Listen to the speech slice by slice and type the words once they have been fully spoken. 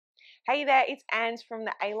Hey there, it's Ange from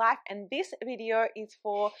the A-Life, and this video is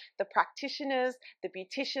for the practitioners, the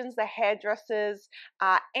beauticians, the hairdressers,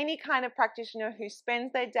 any kind of practitioner who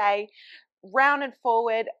spends their day round and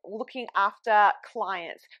forward looking after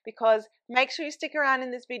clients. Because make sure you stick around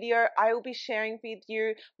in this video. I will be sharing with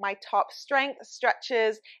you my top strength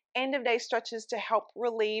stretches, end of day stretches to help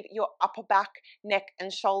relieve your upper back, neck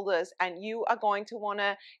and shoulders, and you are going to want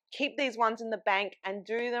to keep these ones in the bank and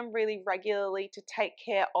do them really regularly to take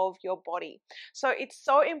care of your body. So it's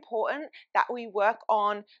so important that we work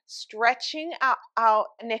on stretching our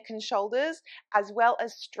neck and shoulders as well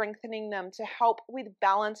as strengthening them to help with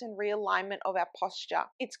balance and realignment of our posture.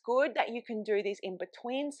 It's good that you can do these in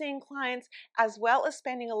between seeing clients as well as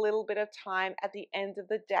spending a little bit of time at the end of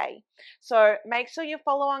the day. So make sure you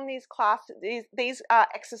follow on these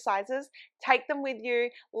exercises, take them with you.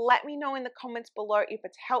 Let me know in the comments below if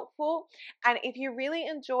it's helpful, and if you really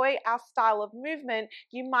enjoy our style of movement,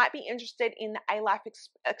 you might be interested in the A-Life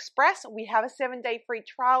Express. We have a 7-day free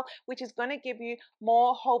trial which is going to give you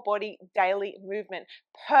more whole body daily movement,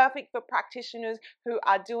 perfect for practitioners who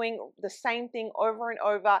are doing the same thing over and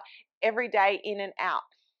over every day in and out.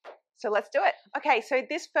 So let's do it. Okay, so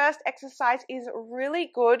this first exercise is really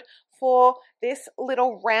good for this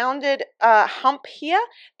little rounded hump here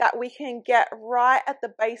that we can get right at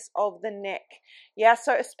the base of the neck. Yeah,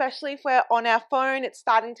 so especially if we're on our phone, it's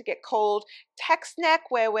starting to get called text neck,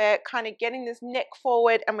 where we're kind of getting this neck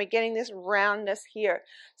forward and we're getting this roundness here.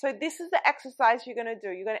 So this is the exercise you're going to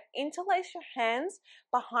do. You're going to interlace your hands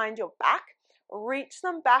behind your back, reach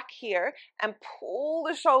them back here and pull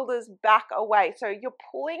the shoulders back away. So you're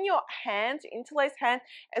pulling your hands, interlaced hands,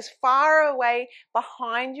 as far away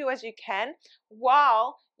behind you as you can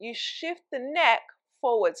while you shift the neck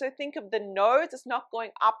forward. So think of the nose, it's not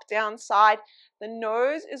going up, down, side. The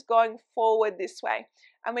nose is going forward this way.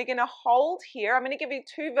 And we're going to hold here. I'm going to give you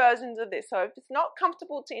two versions of this. So if it's not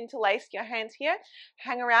comfortable to interlace your hands here,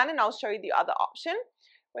 hang around and I'll show you the other option.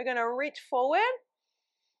 We're going to reach forward,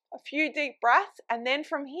 a few deep breaths, and then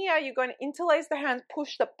from here you're going to interlace the hands,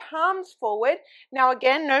 push the palms forward. Now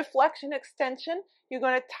again, no flexion extension. You're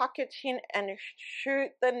going to tuck your chin and shoot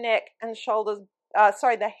the neck and shoulders,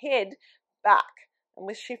 the head back. And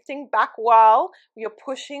we're shifting back while you're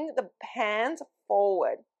pushing the hands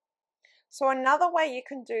forward. So another way you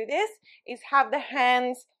can do this is have the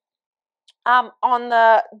hands on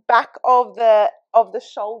the back of the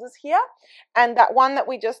shoulders here, and that one that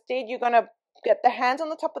we just did, you're going to get the hands on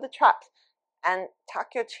the top of the traps and tuck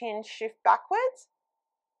your chin, shift backwards,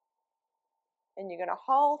 and you're going to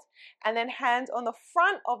hold, and then hands on the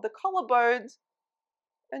front of the collarbones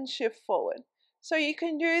and shift forward. So you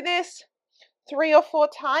can do this 3 or 4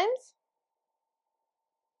 times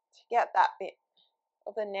to get that bit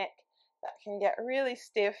of the neck that can get really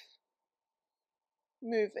stiff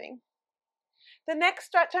moving. The next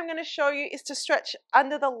stretch I'm going to show you is to stretch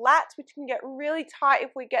under the lats, which can get really tight if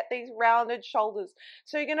we get these rounded shoulders.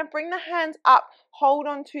 So you're going to bring the hands up, hold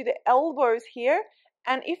on to the elbows here,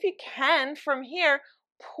 and if you can, from here,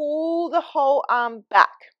 pull the whole arm back.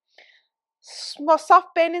 Soft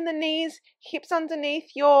bend in the knees, hips underneath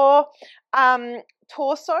your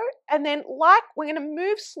torso, and then we're going to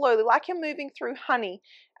move slowly, like you're moving through honey,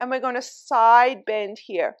 and we're going to side bend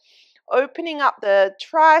here. Opening up the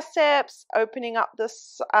triceps, opening up the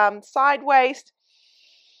side waist,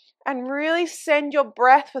 and really send your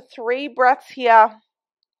breath for 3 breaths here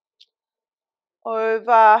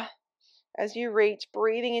over as you reach,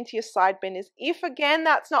 breathing into your side benders. If again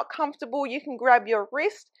that's not comfortable, you can grab your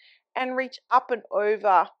wrist and reach up and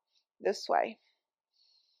over this way.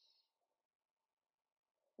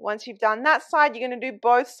 Once you've done that side, you're going to do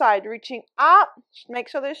both sides, reaching up. Make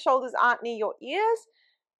sure those shoulders aren't near your ears.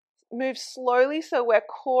 Move slowly so where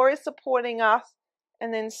core is supporting us,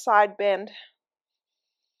 and then side bend.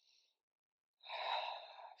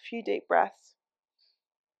 A few deep breaths.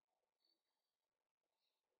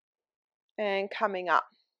 And coming up.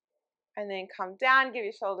 And then come down, give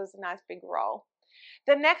your shoulders a nice big roll.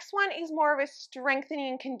 The next one is more of a strengthening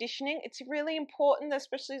and conditioning. It's really important,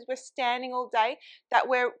 especially as we're standing all day, that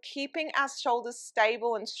we're keeping our shoulders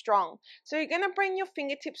stable and strong. So you're going to bring your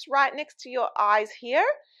fingertips right next to your eyes here.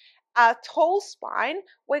 A tall spine.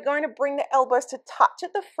 We're going to bring the elbows to touch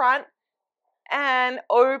at the front and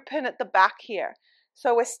open at the back here.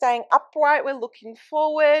 So we're staying upright, we're looking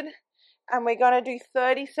forward, and we're going to do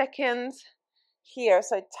 30 seconds here.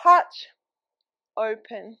 So touch,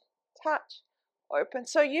 open, touch, open.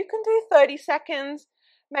 So you can do 30 seconds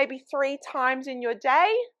maybe 3 times in your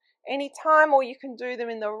day, anytime, or you can do them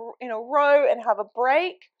in a row and have a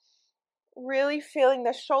break. Really feeling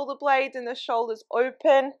the shoulder blades and the shoulders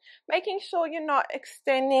open, making sure you're not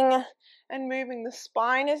extending and moving the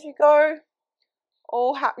spine as you go,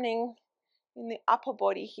 all happening in the upper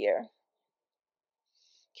body here.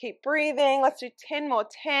 Keep breathing. Let's do 10 more.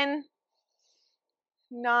 10,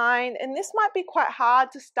 9, and this might be quite hard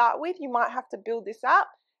to start with. You might have to build this up.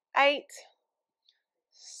 8,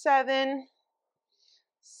 7,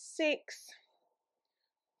 6,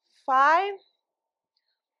 5,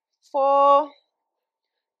 4,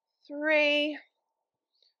 3,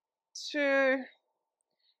 2,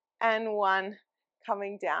 and 1.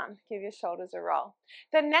 Coming down. Give your shoulders a roll.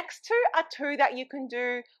 The next two are two that you can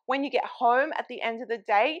do when you get home at the end of the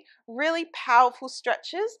day. Really powerful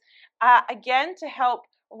stretches, again, to help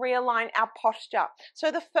realign our posture.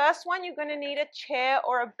 So the first one, you're going to need a chair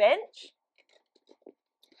or a bench.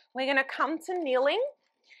 We're going to come to kneeling,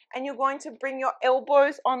 and you're going to bring your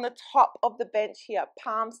elbows on the top of the bench here,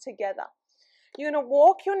 palms together. You're going to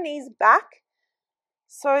walk your knees back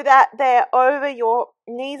so that they're over, your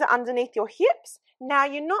knees are underneath your hips. Now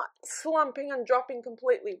you're not slumping and dropping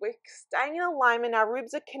completely. We're staying in alignment. Our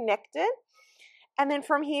ribs are connected. And then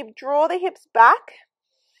from here, draw the hips back.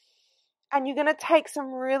 And you're going to take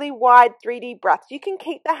some really wide 3D breaths. You can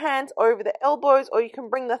keep the hands over the elbows, or you can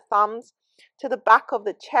bring the thumbs to the back of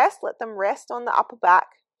the chest. Let them rest on the upper back.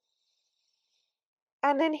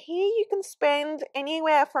 And then here you can spend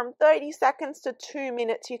anywhere from 30 seconds to 2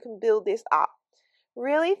 minutes. You can build this up.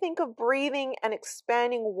 Really think of breathing and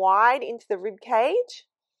expanding wide into the rib cage.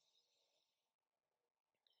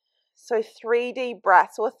 So 3D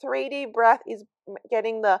breath. So a 3D breath is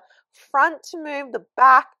getting the front to move, the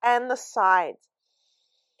back and the sides.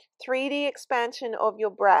 3D expansion of your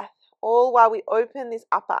breath, all while we open this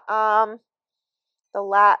upper arm, the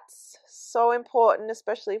lats. So important,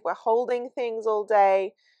 especially if we're holding things all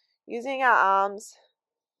day, using our arms.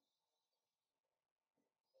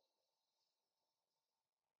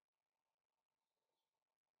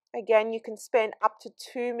 Again, you can spend up to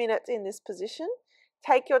 2 minutes in this position.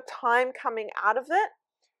 Take your time coming out of it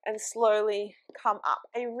and slowly come up.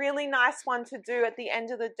 A really nice one to do at the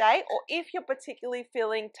end of the day, or if you're particularly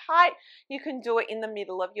feeling tight, you can do it in the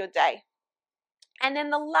middle of your day. And then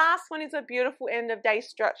the last one is a beautiful end of day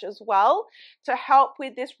stretch as well to help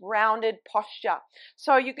with this rounded posture.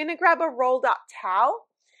 So you're going to grab a rolled up towel,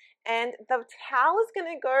 and the towel is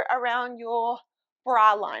going to go around your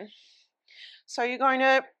bra line. So you're going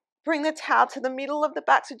to bring the towel to the middle of the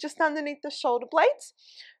back, so just underneath the shoulder blades.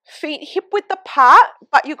 Feet hip width apart,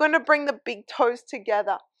 but you're going to bring the big toes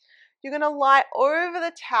together. You're going to lie over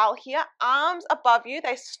the towel here, arms above you,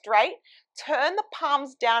 they're straight. Turn the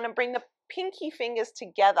palms down and bring the pinky fingers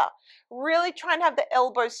together. Really try and have the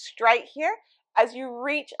elbows straight here as you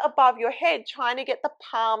reach above your head, trying to get the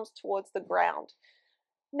palms towards the ground.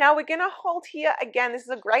 Now we're going to hold here. Again, this is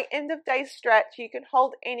a great end of day stretch. You can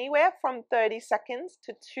hold anywhere from 30 seconds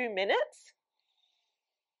to 2 minutes.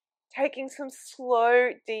 Taking some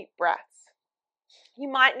slow, deep breaths. You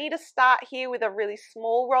might need to start here with a really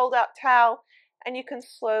small rolled up towel, and you can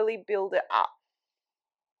slowly build it up.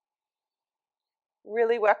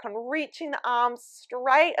 Really work on reaching the arms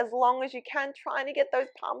straight as long as you can, trying to get those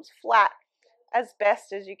palms flat as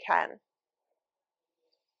best as you can.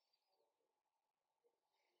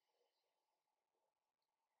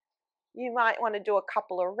 You might want to do a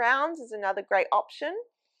couple of rounds is another great option.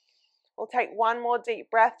 We'll take one more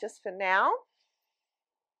deep breath just for now.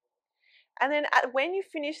 And then when you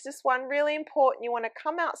finish this one, really important, you want to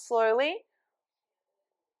come out slowly.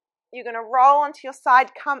 You're going to roll onto your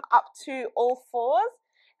side, come up to all fours,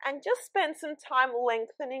 and just spend some time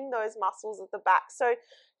lengthening those muscles at the back. So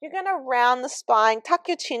you're going to round the spine, tuck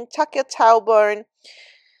your chin, tuck your tailbone,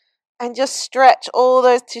 and just stretch all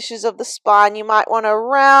those tissues of the spine. You might want to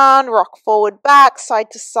round, rock forward, back, side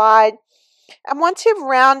to side. And once you've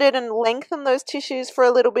rounded and lengthened those tissues for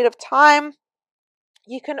a little bit of time,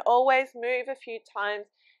 you can always move a few times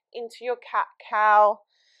into your cat-cow,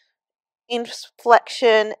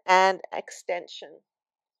 inflection and extension.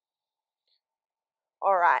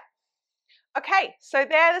 All right. Okay, so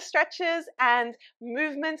there are the stretches and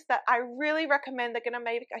movements that I really recommend. They're going to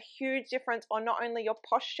make a huge difference on not only your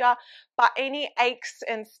posture, but any aches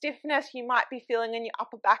and stiffness you might be feeling in your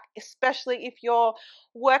upper back, especially if you're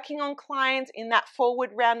working on clients in that forward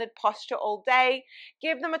rounded posture all day.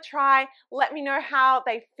 Give them a try. Let me know how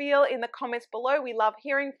they feel in the comments below. We love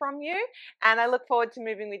hearing from you, and I look forward to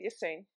moving with you soon.